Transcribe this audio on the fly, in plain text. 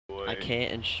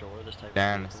can't insure this type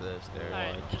Darren of assist there.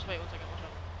 Alright, just wait 1 second, watch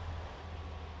out.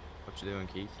 What you doing,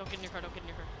 Keith? Don't get in your car, don't get in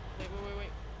your car.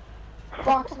 Wait.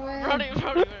 Fuck, man. Brody.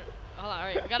 Hold on,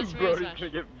 alright, we gotta smooth Brody's smash.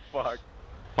 gonna get fucked.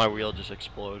 My wheel just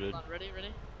exploded. Hold on, ready?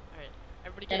 Alright.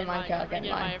 Everybody Get get in my car, everybody get in get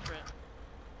in my mine. for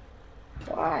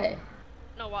it. Why?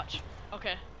 No, watch.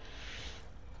 Okay.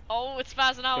 Oh, it's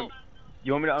spazzing out.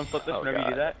 You want me to unflip this Oh, whenever you do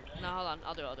God. that? No, hold on,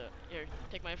 I'll do it. Here,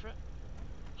 take my foot.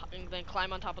 And then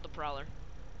climb on top of the prowler.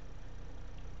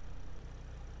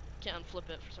 Can't unflip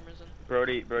it for some reason.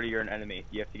 Brody, you're an enemy.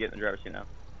 You have to get in the driver's seat now.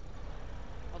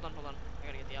 Hold on. I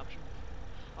gotta get the option.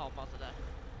 Oh, I'm about to die.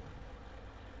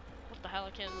 What the hell? I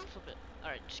can't flip it.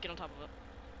 Alright, just get on top of it.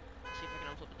 Let's see if I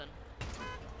can unflip it then.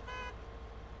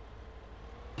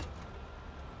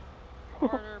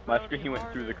 Harder, My Brody, screen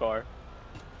went through the harder. car.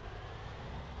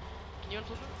 Can you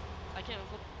unflip it? I can't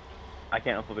unflip it. I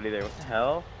can't unflip it either. What the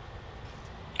hell?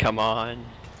 Come on.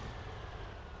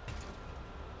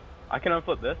 I can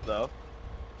unflip this though.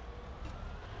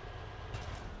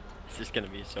 This is gonna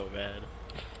be so bad.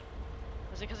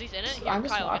 Is it because he's in it? Here, I'm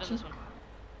just Kyle, get in watching. this one.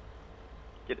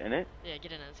 Get in it. Yeah,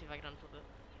 get in it and see if I can unflip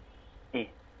it. Eh.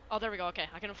 Oh, there we go. Okay,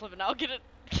 I can unflip it now. Get it.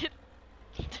 Get.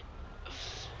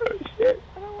 Oh shit!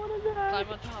 I don't wanna die. Climb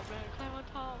on top, man. Climb on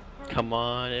top. Hurry. Come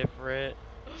on, Ifrit.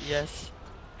 Yes.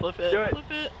 Flip it. Do it.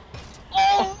 Flip it.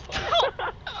 Oh!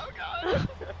 Oh god.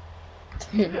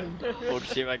 We'll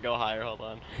just see if I can go higher. Hold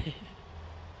on.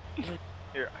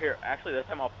 Here. Actually, this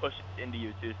time I'll push it into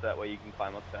you too, so that way you can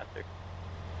climb up faster.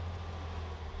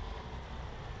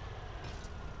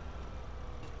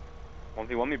 One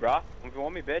v one me, brah.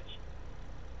 1v1 me, bitch.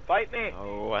 Fight me.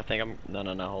 Oh, I think I'm. No.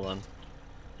 Hold on.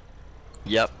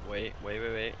 Yep. Wait.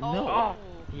 Oh. No.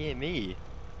 He hit me.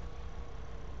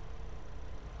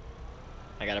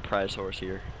 I got a prize horse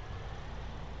here.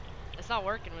 It's not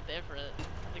working with the Ifrit.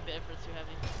 I think the Ifrit's too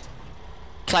heavy.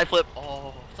 Side flip.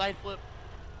 Oh, side flip.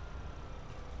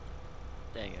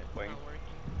 Dang it. It's Wait. not working.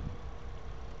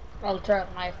 I'll try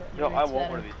out knife. Yo, I want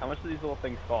one of these. How much do these little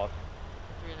things cost?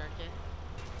 300k.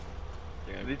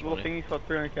 These little thingies cost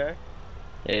 300k?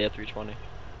 Yeah, 320.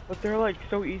 But they're like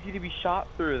so easy to be shot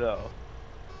through though.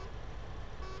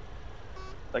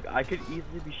 Like I could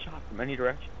easily be shot from any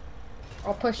direction.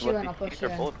 I'll push you Unless in, I'll these push things you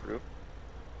are in. bulletproof.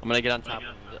 I'm gonna get on top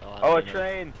of it. Oh, a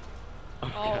train!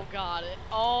 Oh god.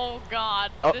 Oh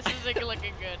god. Oh. This isn't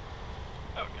looking good.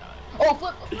 Oh god. Oh,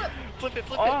 flip! Flip it.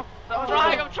 Oh!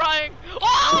 I'm trying.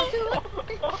 Oh!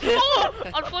 Oh!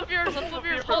 Unflip yours. Hold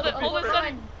it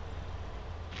steady.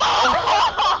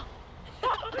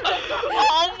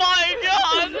 Oh my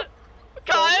god! I'm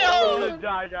Kyle! gonna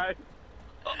die, guys.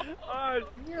 Oh,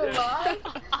 You're alive?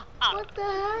 What the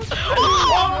heck?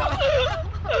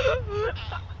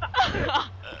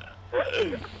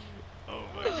 Oh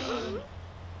my god.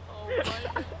 Oh my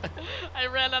god. I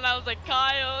ran and I was like,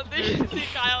 Kyle, did you see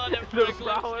Kyle and the everything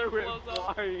prowler blows went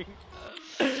up? flying.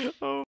 Oh.